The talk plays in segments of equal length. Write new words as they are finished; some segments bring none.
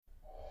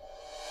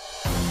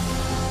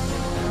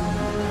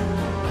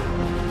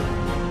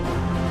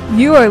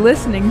You are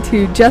listening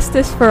to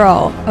Justice for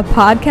All, a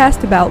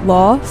podcast about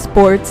law,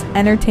 sports,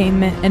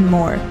 entertainment, and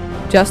more.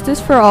 Justice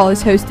for All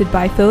is hosted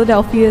by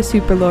Philadelphia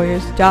super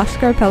lawyers Josh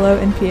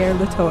Scarpello and Pierre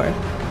Latour.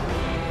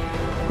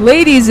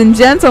 Ladies and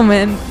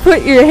gentlemen,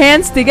 put your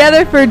hands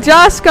together for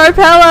Josh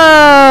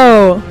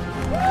Scarpello!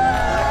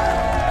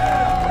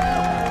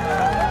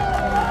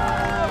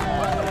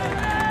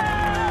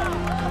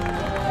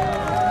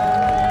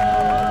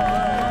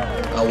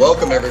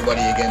 Welcome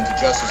everybody again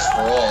to Justice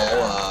for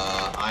All.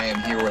 I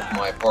am here with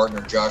my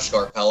partner Josh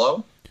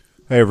Scarpello.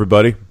 Hey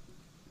everybody.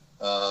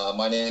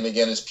 My name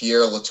again is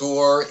Pierre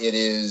Latour. It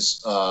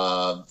is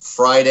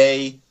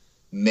Friday,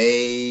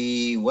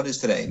 May. What is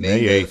today?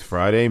 May 8th.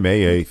 Friday,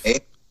 May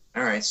 8th.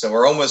 All right, so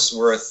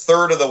we're a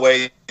third of the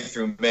way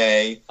through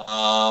May.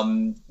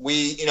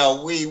 We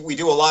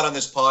do a lot on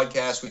this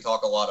podcast. We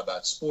talk a lot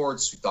about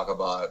sports. We talk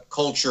about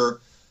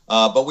culture.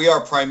 But we are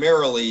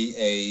primarily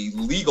a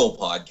legal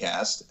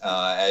podcast.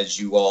 As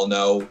you all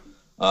know,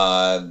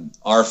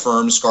 our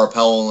firm,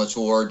 Scarpello and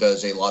Latour,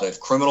 does a lot of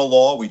criminal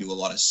law. We do a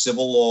lot of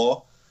civil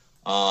law.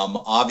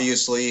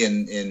 Obviously,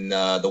 in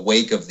the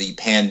wake of the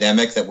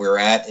pandemic that we're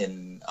at,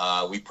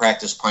 we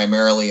practice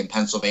primarily in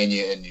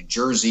Pennsylvania and New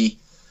Jersey.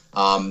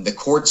 The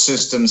court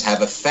systems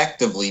have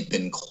effectively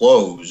been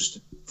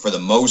closed for the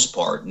most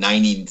part.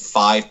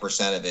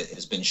 95% of it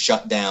has been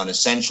shut down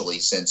essentially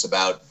since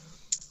about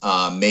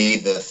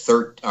March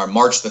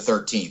the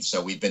 13th.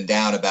 So we've been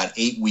down about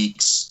 8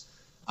 weeks.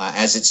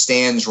 As it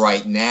stands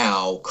right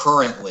now,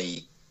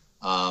 currently,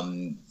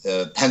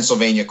 the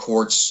Pennsylvania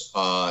courts,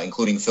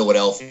 including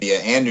Philadelphia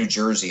and New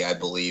Jersey, I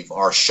believe,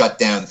 are shut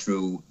down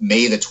through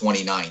May the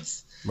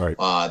 29th, right.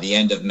 The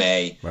end of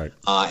May. Right.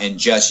 And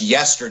just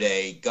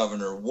yesterday,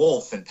 Governor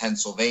Wolf in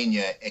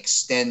Pennsylvania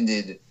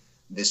extended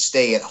the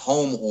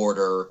stay-at-home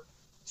order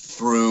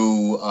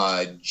through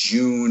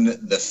June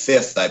the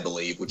 5th, I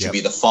believe, which would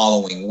be the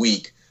following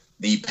week.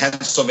 The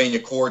Pennsylvania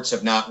courts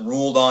have not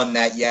ruled on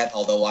that yet,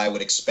 although I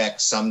would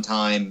expect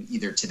sometime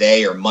either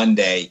today or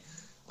Monday,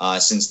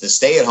 since the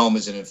stay-at-home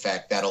is in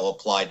effect, that'll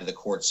apply to the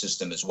court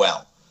system as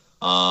well.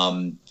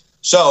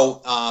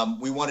 So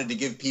we wanted to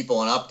give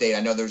people an update. I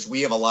know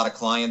we have a lot of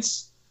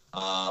clients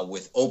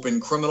with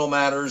open criminal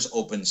matters,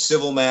 open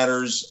civil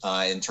matters.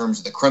 In terms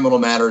of the criminal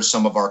matters,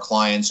 some of our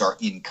clients are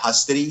in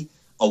custody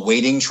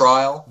awaiting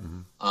trial.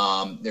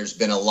 There's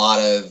been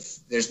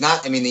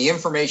the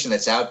information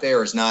that's out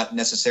there is not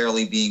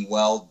necessarily being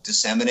well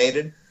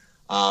disseminated.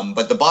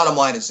 But the bottom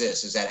line is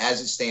this, is that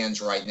as it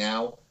stands right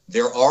now,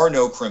 there are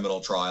no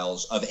criminal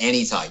trials of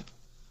any type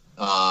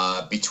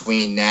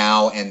between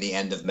now and the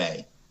end of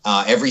May.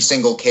 Every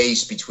single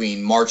case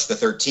between March the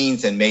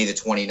 13th and May the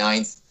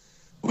 29th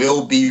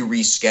will be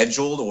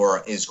rescheduled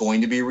or is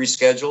going to be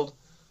rescheduled.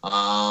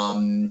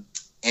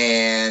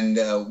 And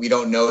we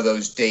don't know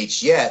those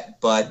dates yet,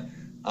 but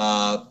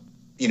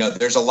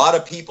there's a lot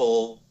of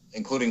people,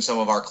 including some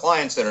of our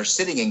clients, that are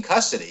sitting in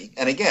custody.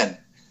 And again,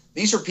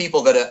 these are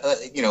people that,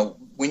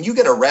 when you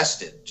get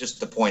arrested, just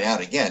to point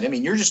out again,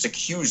 you're just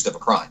accused of a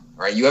crime,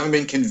 right? You haven't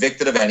been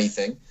convicted of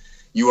anything.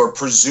 You are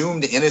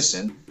presumed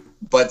innocent,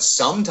 but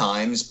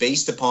sometimes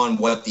based upon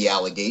what the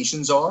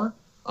allegations are,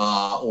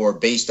 or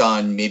based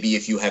on maybe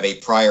if you have a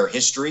prior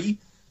history,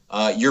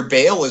 your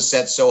bail is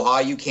set so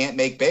high you can't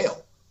make bail.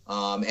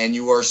 And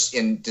you are,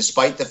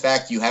 despite the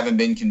fact you haven't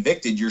been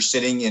convicted, you're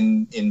sitting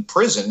in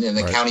prison, in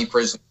the county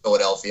prison in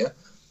Philadelphia.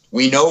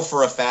 We know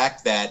for a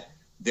fact that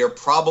they're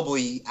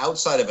probably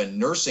outside of a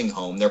nursing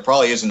home. There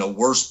probably isn't a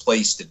worse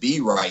place to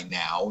be right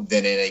now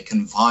than in a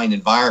confined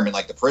environment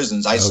like the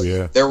prisons.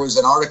 There was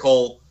an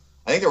article,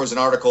 I think there was an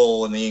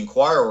article in the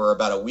Inquirer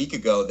about a week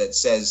ago that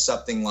says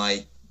something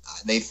like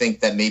they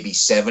think that maybe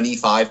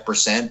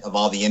 75% of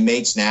all the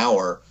inmates now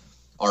are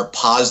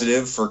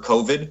positive for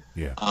COVID.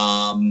 Yeah.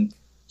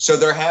 So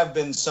there have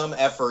been some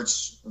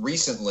efforts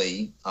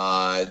recently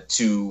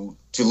to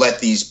let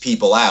these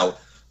people out.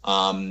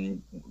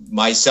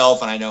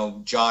 Myself, and I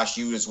know Josh,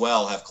 you as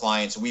well, have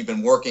clients. We've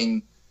been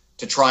working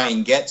to try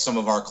and get some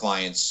of our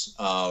clients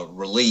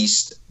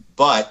released,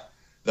 but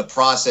the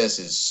process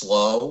is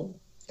slow.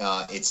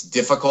 It's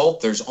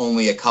difficult. There's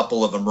only a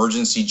couple of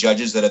emergency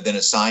judges that have been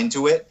assigned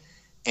to it.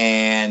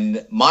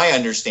 And my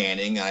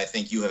understanding, and I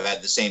think you have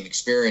had the same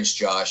experience,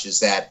 Josh,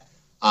 is that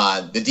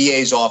the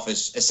DA's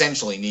office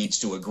essentially needs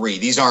to agree.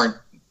 These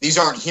aren't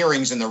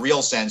hearings in the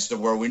real sense to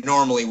where we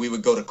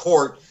would go to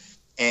court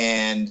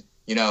and,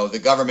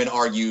 the government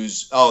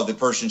argues, oh, the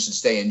person should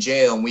stay in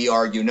jail. And we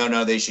argue,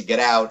 no, they should get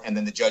out. And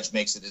then the judge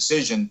makes a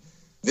decision.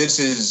 This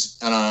is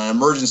on an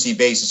emergency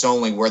basis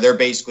only, where they're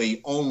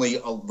basically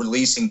only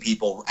releasing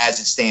people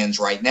as it stands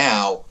right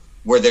now,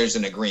 where there's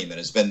an agreement.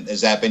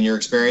 Has that been your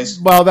experience?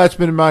 Well, that's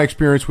been my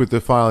experience with the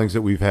filings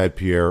that we've had,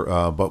 Pierre.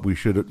 But we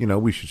should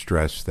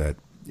stress that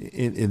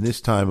in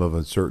this time of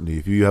uncertainty,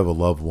 if you have a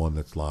loved one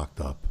that's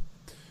locked up,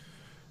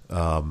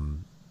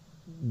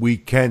 we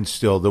can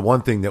still, the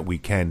one thing that we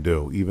can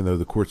do, even though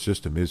the court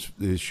system is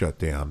shut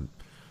down,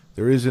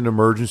 there is an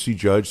emergency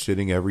judge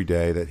sitting every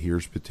day that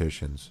hears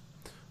petitions.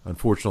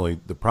 Unfortunately,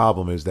 the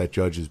problem is that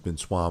judge has been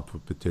swamped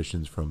with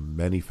petitions from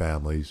many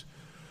families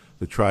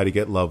to try to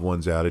get loved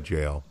ones out of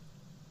jail.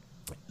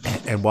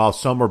 And while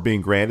some are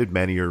being granted,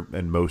 many are,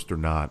 and most are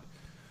not.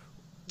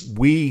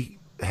 We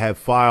have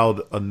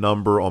filed a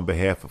number on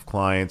behalf of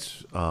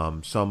clients.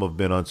 Some have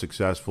been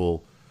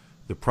unsuccessful.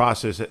 The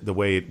process, the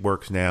way it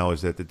works now,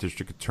 is that the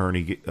district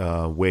attorney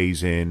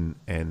weighs in,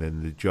 and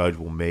then the judge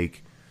will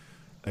make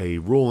a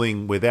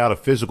ruling without a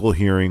physical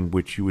hearing,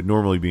 which you would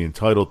normally be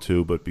entitled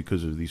to, but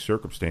because of these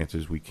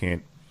circumstances, we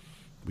can't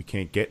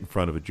get in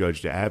front of a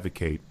judge to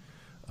advocate.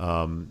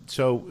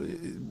 So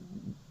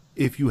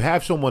if you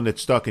have someone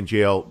that's stuck in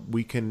jail,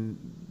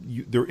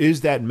 there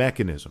is that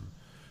mechanism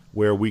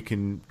where we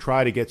can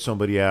try to get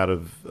somebody out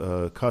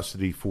of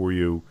custody for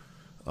you.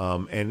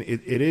 And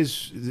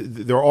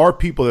there are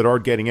people that are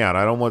getting out.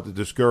 I don't want to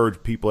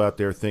discourage people out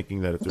there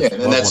thinking that if there's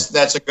and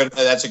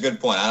that's a good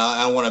point.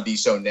 I don't want to be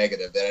so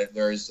negative that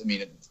there's. I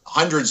mean,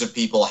 hundreds of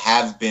people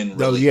have been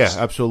released. Oh yeah,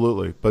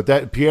 absolutely. But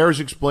that Pierre's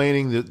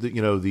explaining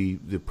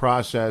the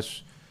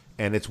process,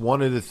 and it's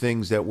one of the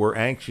things that we're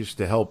anxious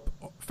to help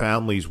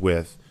families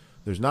with.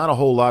 There's not a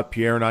whole lot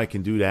Pierre and I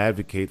can do to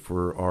advocate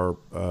for our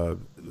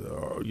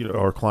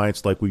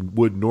clients like we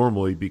would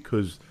normally,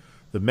 because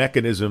the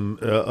mechanism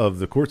of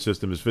the court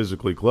system is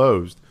physically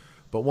closed.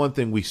 But one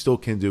thing we still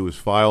can do is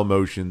file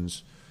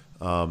motions.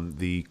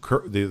 The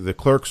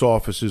clerk's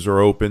offices are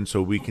open,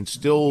 so we can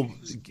still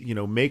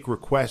make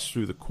requests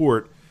through the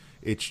court.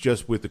 It's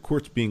just with the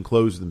courts being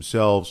closed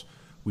themselves,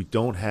 we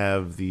don't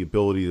have the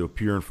ability to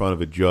appear in front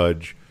of a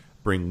judge,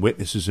 bring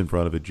witnesses in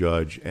front of a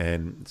judge,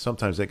 and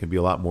sometimes that can be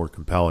a lot more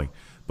compelling.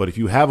 But if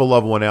you have a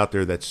loved one out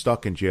there that's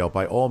stuck in jail,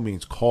 by all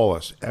means call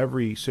us.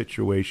 Every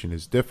situation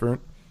is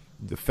different.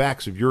 The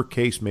facts of your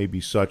case may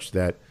be such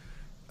that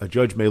a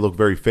judge may look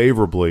very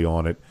favorably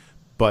on it,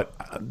 but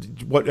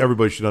what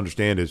everybody should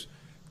understand is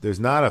there's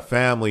not a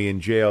family in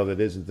jail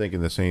that isn't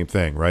thinking the same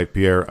thing, right,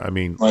 Pierre? I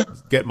mean, right.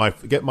 Get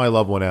my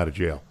loved one out of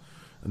jail.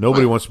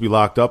 Nobody wants to be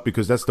locked up,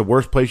 because that's the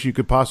worst place you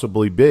could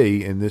possibly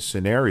be in this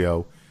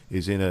scenario,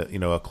 is in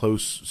a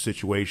close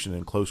situation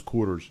in close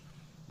quarters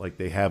like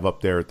they have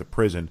up there at the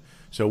prison.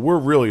 So we're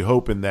really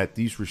hoping that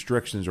these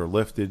restrictions are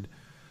lifted,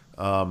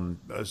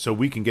 so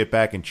we can get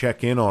back and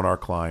check in on our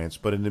clients.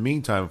 But in the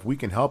meantime, if we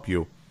can help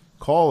you,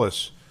 call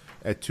us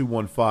at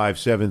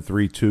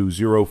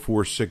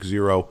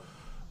 215-732-0460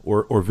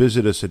 or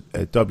visit us at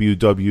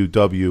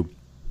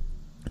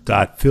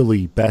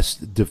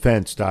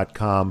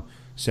www.phillybestdefense.com.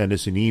 Send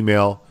us an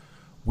email.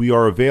 We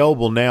are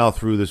available now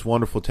through this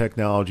wonderful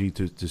technology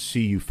to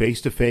see you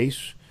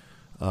face-to-face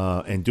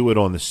and do it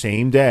on the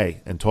same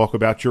day and talk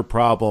about your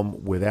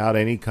problem without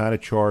any kind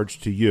of charge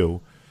to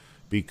you.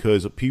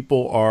 Because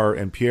people are,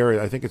 and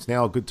Pierre, I think it's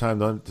now a good time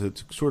to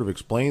sort of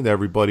explain to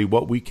everybody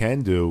what we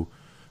can do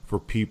for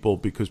people,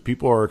 because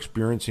people are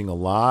experiencing a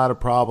lot of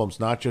problems,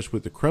 not just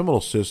with the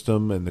criminal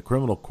system and the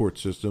criminal court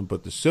system,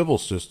 but the civil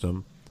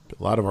system.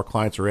 A lot of our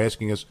clients are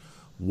asking us,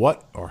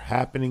 what are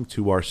happening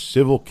to our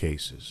civil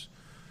cases?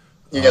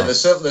 Yeah, the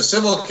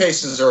civil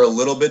cases are a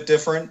little bit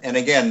different. And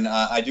again,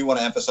 I do want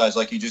to emphasize,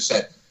 like you just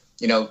said,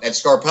 at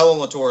Scarpello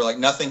and Latour, like,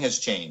 nothing has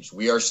changed.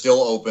 We are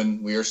still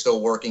open. We are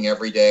still working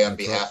every day on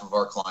behalf of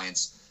our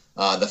clients.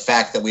 The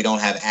fact that we don't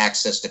have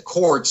access to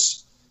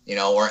courts,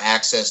 or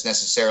access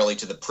necessarily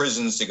to the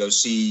prisons to go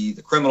see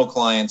the criminal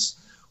clients,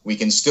 we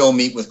can still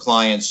meet with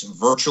clients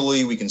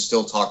virtually. We can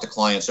still talk to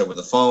clients over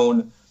the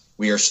phone.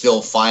 We are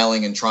still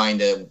filing and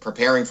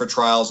preparing for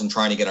trials and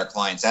trying to get our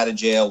clients out of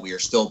jail. We are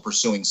still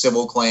pursuing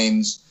civil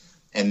claims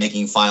and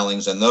making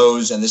filings on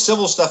those. And the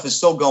civil stuff is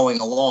still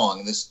going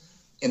along.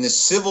 In the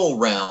civil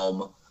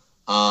realm,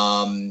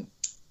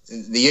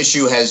 the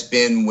issue has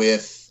been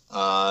with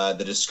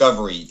the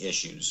discovery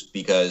issues,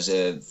 because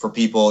for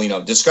people,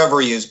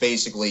 discovery is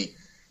basically,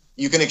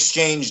 you can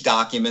exchange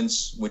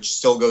documents, which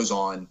still goes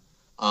on.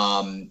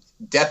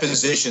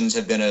 Depositions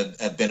have been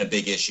a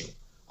big issue.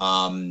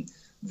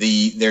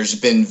 There's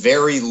been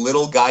very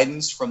little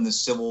guidance from the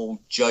civil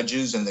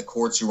judges and the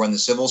courts who run the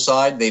civil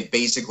side. They've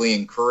basically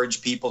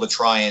encouraged people to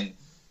try and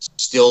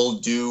still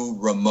do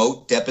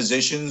remote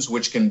depositions,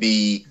 which can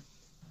be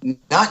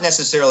not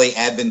necessarily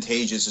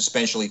advantageous,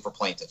 especially for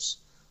plaintiffs.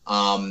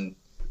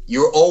 We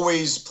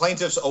always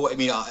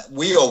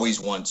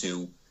want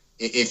to,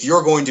 if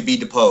you're going to be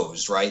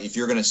deposed, right? If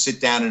you're going to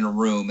sit down in a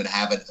room and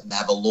have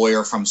a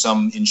lawyer from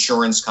some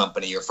insurance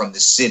company or from the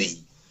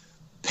city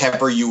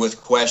pepper you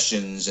with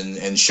questions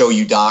and show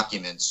you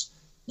documents,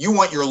 you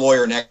want your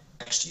lawyer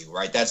next to you,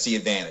 right? That's the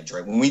advantage,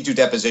 right? When we do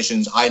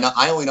depositions, I not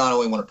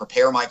only want to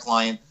prepare my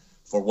client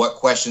for what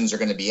questions are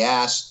going to be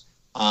asked,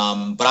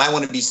 but I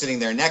want to be sitting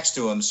there next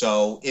to him.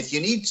 So if you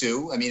need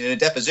to, in a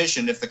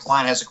deposition, if the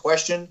client has a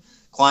question,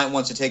 client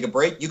wants to take a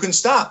break, you can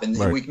stop and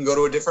we can go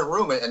to a different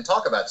room and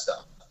talk about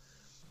stuff.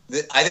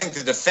 I think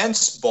the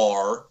defense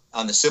bar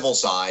on the civil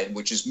side,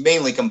 which is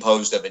mainly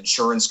composed of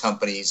insurance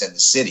companies and the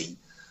city,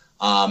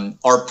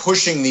 are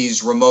pushing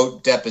these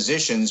remote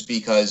depositions,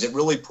 because it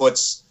really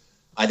puts,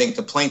 I think,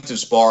 the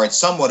plaintiff's bar at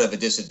somewhat of a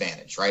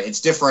disadvantage, right? It's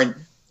different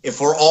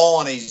if we're all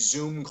on a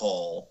Zoom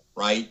call,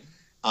 right?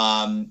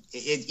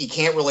 You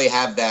can't really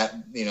have that,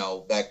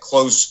 that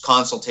close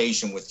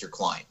consultation with your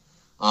client.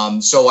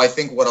 So I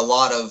think what a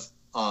lot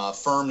of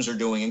firms are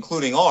doing,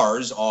 including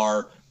ours,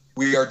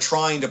 we are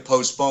trying to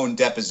postpone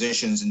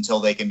depositions until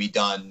they can be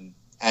done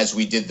as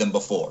we did them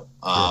before.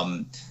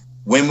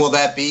 When will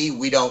that be?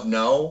 We don't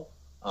know.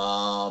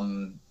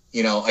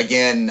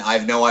 Again,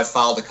 I've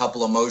filed a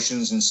couple of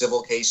motions in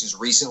civil cases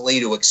recently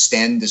to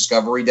extend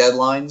discovery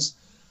deadlines.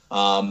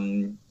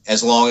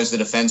 As long as the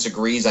defense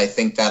agrees, I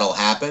think that'll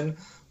happen.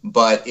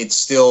 But it's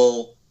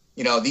still,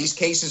 these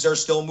cases are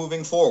still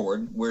moving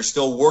forward. We're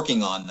still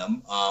working on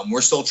them.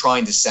 We're still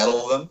trying to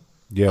settle them.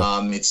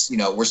 Yeah.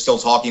 We're still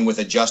talking with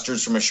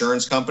adjusters from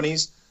insurance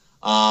companies.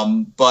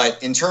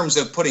 But in terms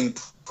of putting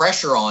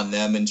pressure on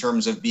them, in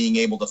terms of being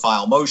able to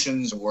file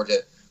motions or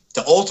to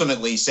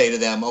ultimately say to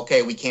them,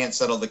 okay, we can't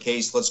settle the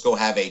case, let's go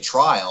have a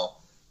trial,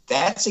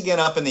 that's again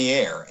up in the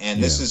air.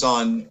 And this is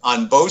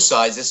on both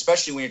sides,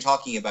 especially when you're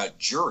talking about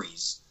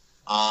juries.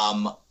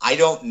 I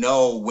don't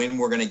know when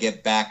we're going to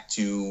get back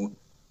to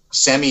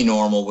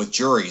semi-normal with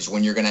juries,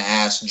 when you're going to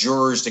ask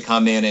jurors to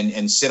come in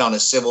and sit on a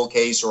civil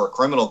case or a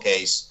criminal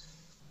case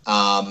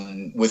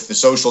with the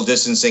social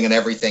distancing and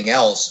everything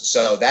else.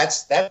 So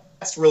that's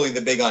really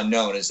the big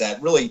unknown, is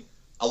that really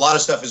a lot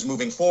of stuff is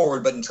moving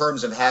forward, but in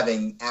terms of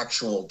having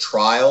actual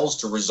trials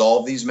to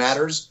resolve these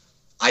matters,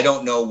 I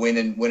don't know when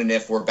and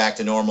if we're back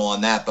to normal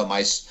on that. But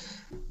my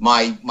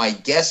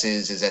guess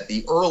is at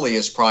the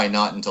earliest, probably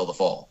not until the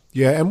fall.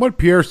 Yeah, and what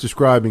Pierre's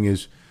describing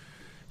is,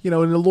 in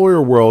the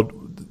lawyer world,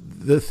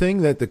 the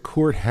thing that the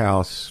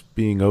courthouse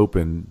being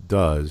open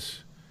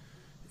does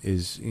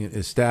is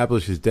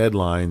establishes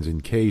deadlines in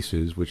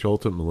cases, which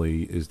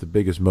ultimately is the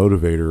biggest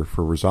motivator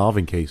for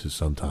resolving cases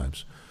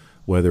sometimes,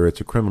 whether it's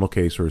a criminal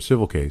case or a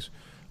civil case.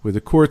 With the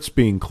courts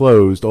being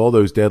closed, all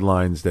those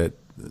deadlines that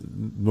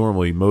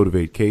normally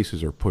motivate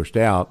cases are pushed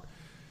out,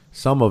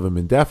 some of them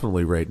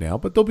indefinitely right now,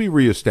 but they'll be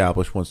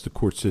reestablished once the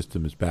court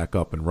system is back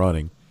up and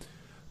running.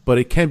 But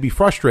it can be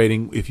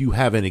frustrating if you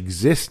have an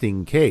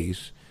existing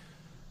case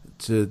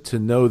to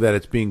know that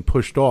it's being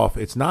pushed off.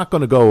 It's not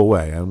going to go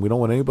away, and we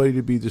don't want anybody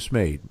to be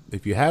dismayed.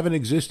 If you have an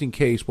existing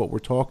case, what we're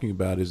talking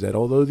about is that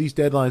although these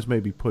deadlines may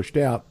be pushed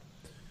out,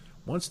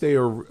 once they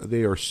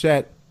are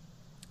set,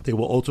 they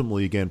will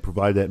ultimately again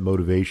provide that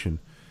motivation.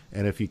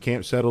 And if you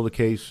can't settle the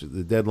case,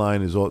 the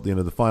deadline is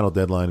the final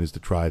deadline is to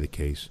try the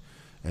case,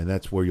 and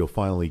that's where you'll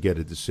finally get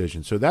a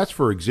decision. So that's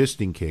for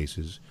existing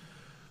cases.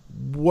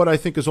 What I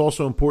think is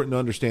also important to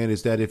understand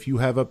is that if you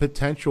have a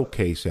potential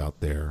case out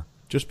there,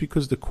 just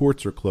because the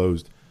courts are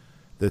closed,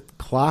 the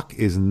clock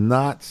is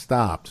not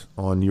stopped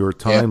on your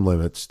time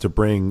limits to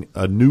bring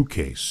a new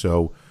case.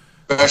 So,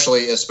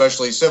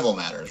 especially civil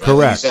matters. Right? Correct.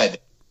 Like you said,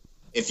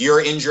 if you're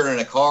injured in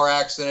a car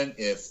accident,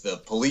 if the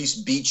police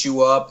beat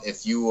you up,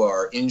 if you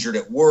are injured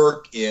at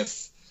work,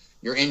 if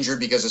you're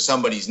injured because of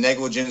somebody's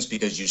negligence,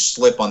 because you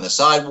slip on the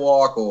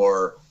sidewalk,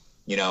 or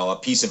a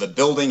piece of a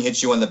building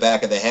hits you on the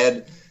back of the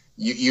head,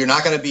 you're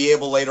not going to be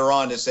able later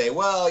on to say,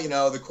 well,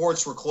 the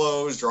courts were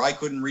closed, or I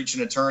couldn't reach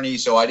an attorney,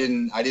 so I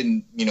didn't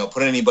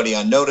put anybody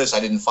on notice.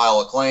 I didn't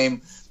file a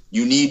claim.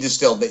 You need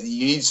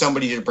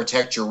somebody to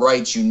protect your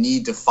rights. You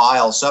need to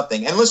file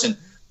something. And listen,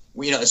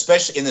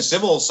 especially in the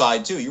civil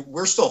side too,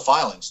 we're still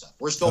filing stuff.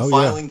 We're still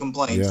filing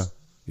complaints. Yeah.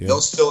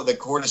 The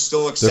court is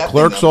still accepting the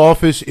clerk's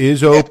office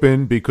is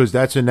open because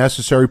that's a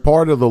necessary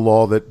part of the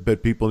law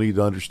that people need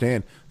to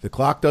understand. The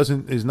clock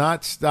is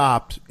not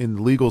stopped in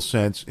the legal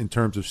sense in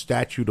terms of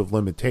statute of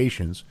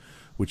limitations,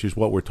 which is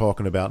what we're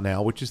talking about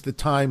now, which is the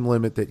time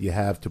limit that you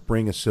have to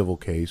bring a civil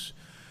case.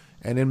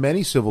 And in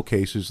many civil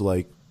cases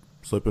like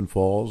slip and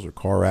falls or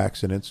car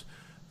accidents,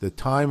 the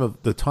time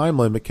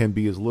limit can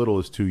be as little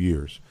as 2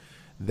 years.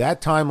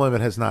 That time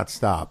limit has not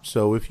stopped.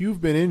 So if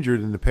you've been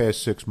injured in the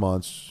past 6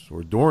 months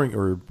or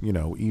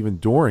even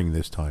during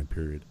this time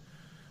period,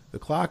 the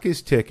clock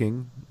is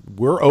ticking.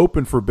 We're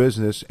open for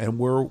business, and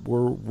we're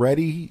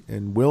ready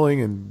and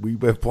willing, and we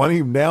have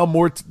plenty now,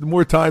 more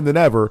time than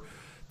ever,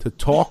 to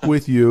talk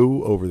with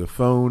you over the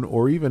phone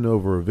or even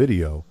over a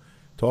video,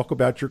 talk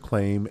about your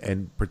claim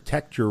and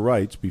protect your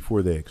rights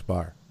before they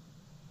expire.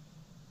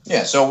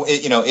 Yeah. So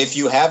if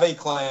you have a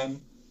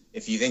claim,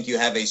 if you think you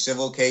have a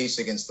civil case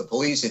against the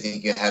police, if you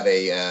think you have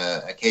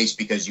a case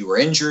because you were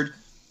injured,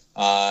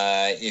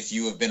 if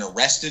you have been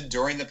arrested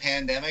during the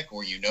pandemic,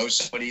 or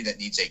somebody that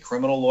needs a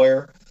criminal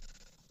lawyer,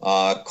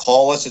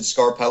 call us at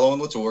Scarpello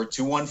and Latour,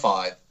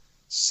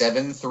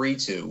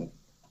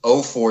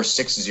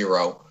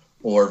 215-732-0460,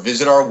 or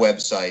visit our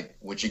website,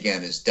 which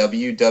again is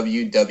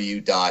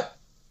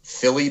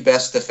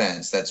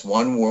www.phillybestdefense. That's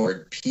one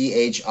word,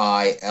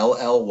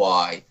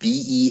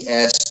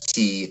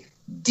 PhillybestDefense.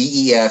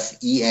 Did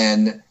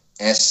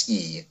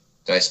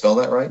I spell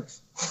that right?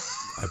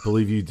 I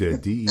believe you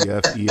did.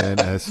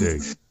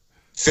 DEFENSE.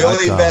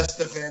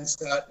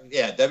 PhillyBestDefense.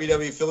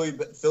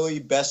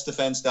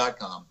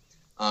 www.phillybestdefense.com.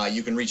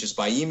 You can reach us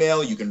by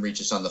email. You can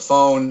reach us on the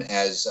phone.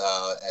 As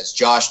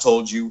Josh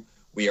told you,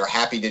 we are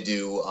happy to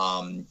do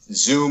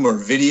Zoom or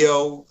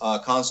video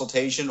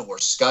consultation, or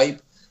Skype.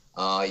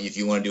 If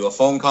you want to do a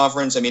phone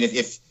conference,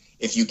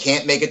 if you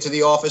can't make it to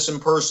the office in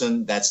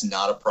person, that's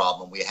not a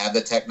problem. We have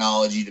the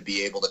technology to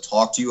be able to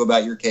talk to you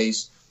about your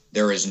case.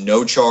 There is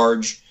no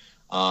charge.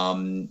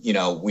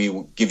 We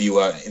will give you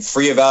a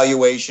free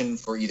evaluation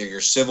for either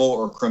your civil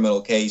or criminal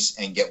case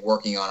and get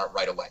working on it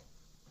right away.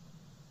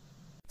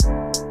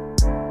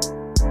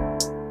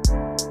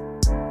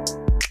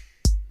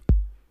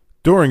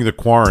 During the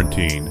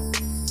quarantine,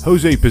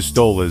 Jose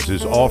Pistolas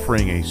is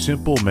offering a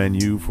simple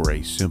menu for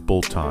a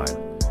simple time.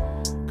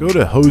 Go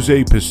to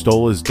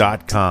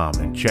josepistolas.com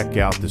and check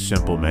out the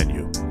simple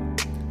menu.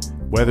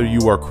 Whether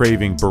you are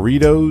craving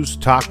burritos,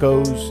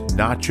 tacos,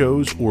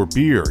 nachos, or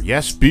beer,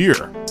 yes,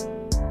 beer,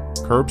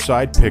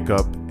 curbside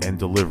pickup and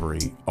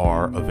delivery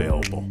are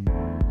available.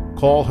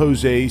 Call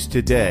Jose's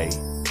today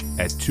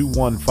at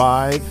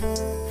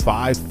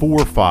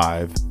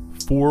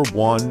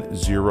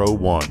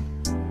 215-545-4101.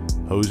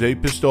 Jose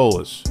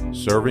Pistolas,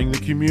 serving the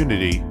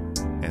community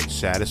and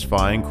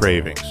satisfying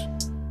cravings.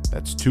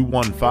 That's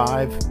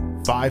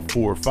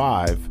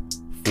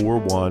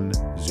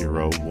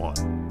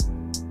 215-545-4101.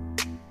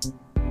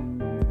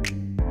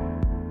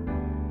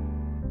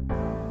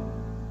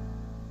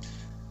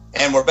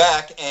 And we're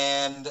back,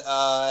 and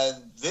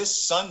this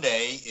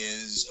Sunday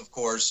is, of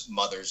course,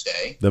 Mother's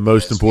Day. The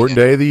most important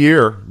day of the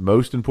year.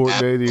 Most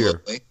important day of the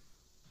year.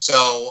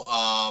 So,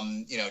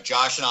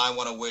 Josh and I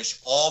want to wish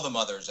all the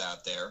mothers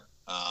out there,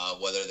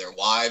 whether they're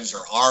wives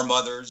or our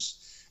mothers,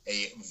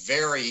 a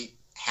very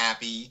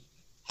happy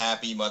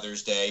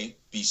Mother's Day.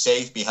 Be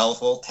safe, be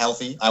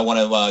healthy. I want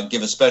to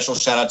give a special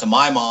shout out to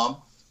my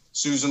mom,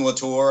 Susan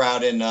Latour,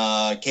 out in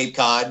Cape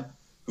Cod,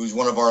 who's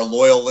one of our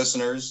loyal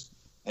listeners,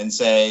 and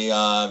say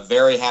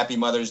very happy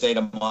Mother's Day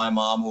to my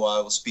mom, who I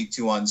will speak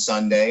to on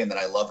Sunday, and that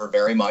I love her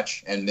very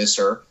much and miss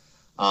her.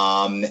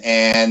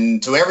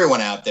 And to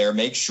everyone out there,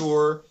 make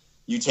sure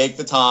you take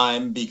the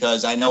time,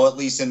 because I know, at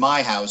least in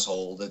my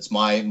household, it's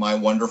my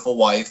wonderful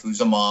wife, who's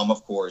a mom,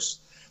 of course,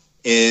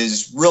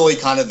 is really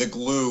kind of the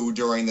glue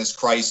during this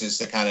crisis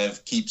that kind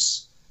of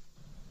keeps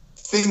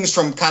things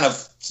from kind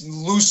of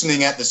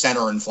loosening at the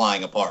center and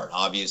flying apart.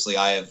 Obviously,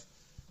 I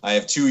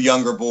have two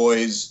younger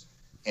boys,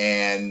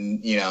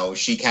 and,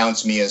 she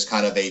counts me as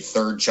kind of a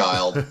third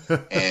child.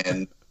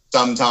 And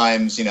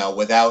sometimes,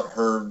 without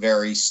her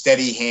very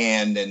steady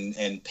hand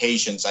and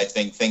patience, I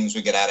think things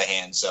would get out of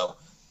hand. So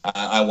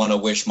I want to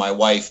wish my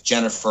wife,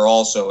 Jennifer,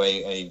 also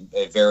a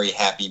very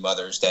happy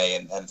Mother's Day.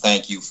 And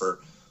thank you for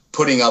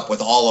putting up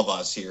with all of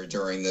us here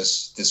during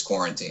this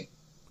quarantine.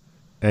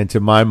 And to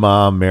my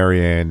mom,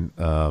 Marianne,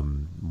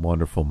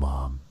 wonderful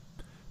mom.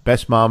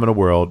 Best mom in the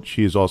world.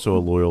 She is also a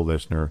loyal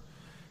listener.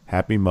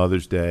 Happy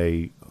Mother's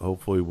Day.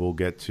 Hopefully we'll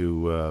get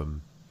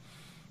to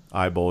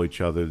eyeball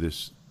each other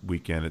this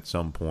weekend at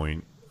some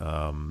point.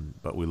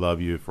 But we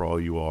love you for all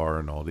you are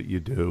and all that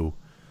you do.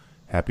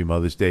 Happy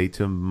Mother's Day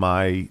to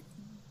my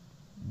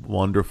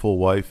wonderful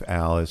wife,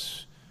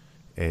 Alice,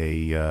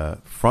 a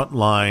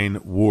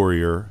frontline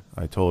warrior.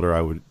 I told her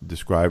I would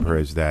describe her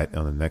as that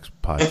on the next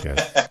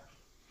podcast.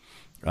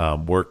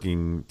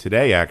 Working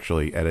today,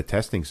 actually, at a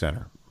testing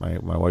center. My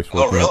wife's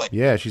working. Oh, really?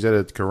 Yeah, she's at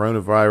a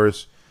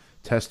coronavirus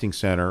testing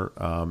center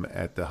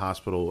at the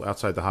hospital,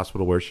 outside the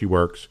hospital where she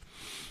works.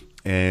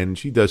 And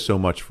she does so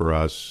much for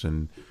us.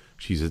 And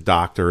she's a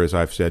doctor, as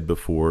I've said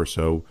before.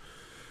 So,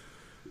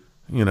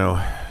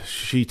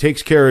 she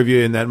takes care of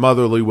you in that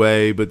motherly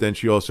way, but then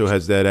she also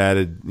has that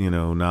added,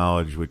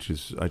 knowledge, which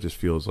is, I just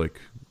feels like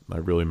I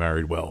really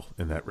married well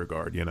in that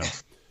regard,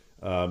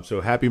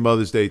 So happy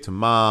Mother's Day to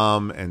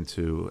Mom and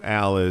to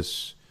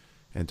Alice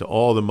and to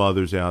all the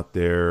mothers out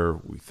there.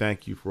 We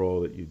thank you for all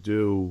that you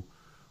do.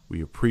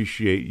 We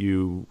appreciate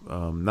you,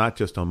 not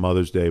just on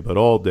Mother's Day, but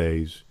all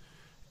days.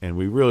 And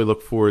we really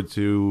look forward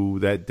to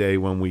that day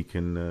when we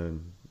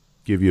can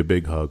give you a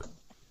big hug.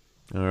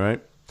 All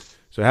right?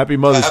 So happy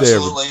Mother's Day,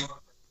 everybody. Absolutely.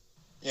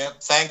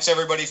 Yep. Thanks,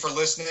 everybody, for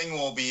listening.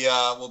 We'll be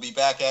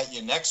back at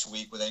you next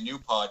week with a new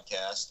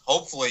podcast.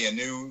 Hopefully a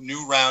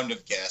new round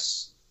of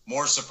guests,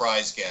 more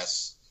surprise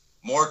guests,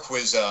 more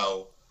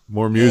quizzo,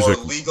 more music,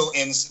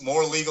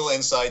 more legal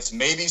insights,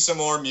 maybe some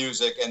more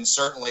music, and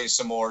certainly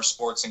some more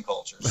sports and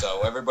culture. So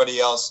everybody,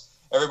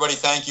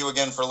 thank you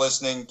again for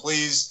listening.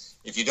 Please,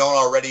 if you don't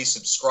already,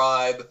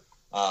 subscribe,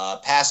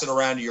 pass it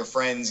around to your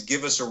friends,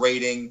 give us a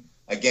rating.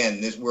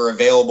 Again, we're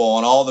available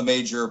on all the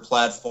major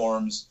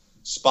platforms: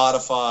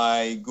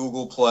 Spotify,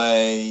 Google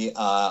Play,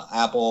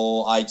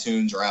 Apple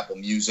iTunes, or Apple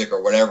Music,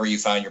 or whatever you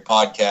find your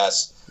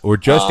podcasts. Or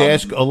just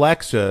ask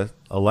Alexa,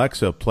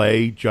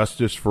 play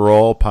Justice for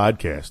All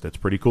podcast. That's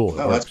pretty cool.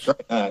 Oh, that's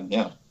great.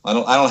 Yeah, I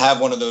don't have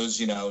one of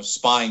those,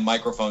 spying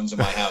microphones in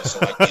my house,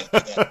 so I can't do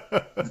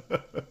that.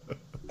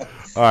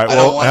 All right. I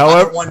don't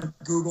want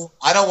Google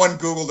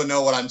to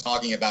know what I'm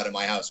talking about in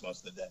my house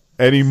most of the day.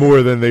 Any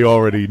more than they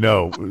already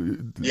know.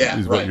 Yeah,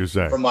 is right. What you're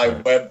saying from my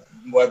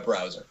web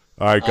browser.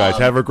 All right, guys.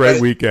 Have a great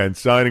weekend.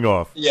 Signing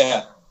off.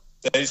 Yeah.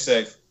 Stay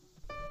safe.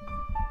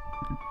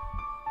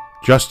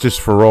 Justice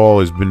for All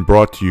has been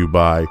brought to you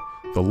by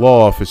the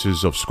law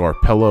offices of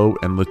Scarpello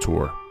and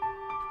Latour.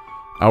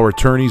 Our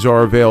attorneys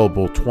are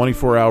available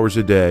 24 hours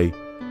a day,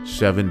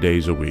 7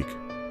 days a week.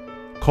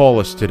 Call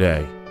us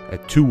today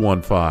at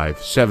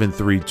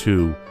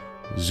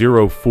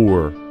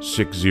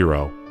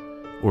 215-732-0460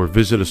 or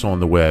visit us on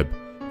the web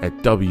at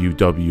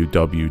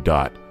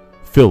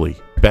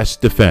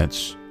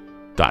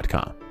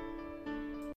www.phillybestdefense.com.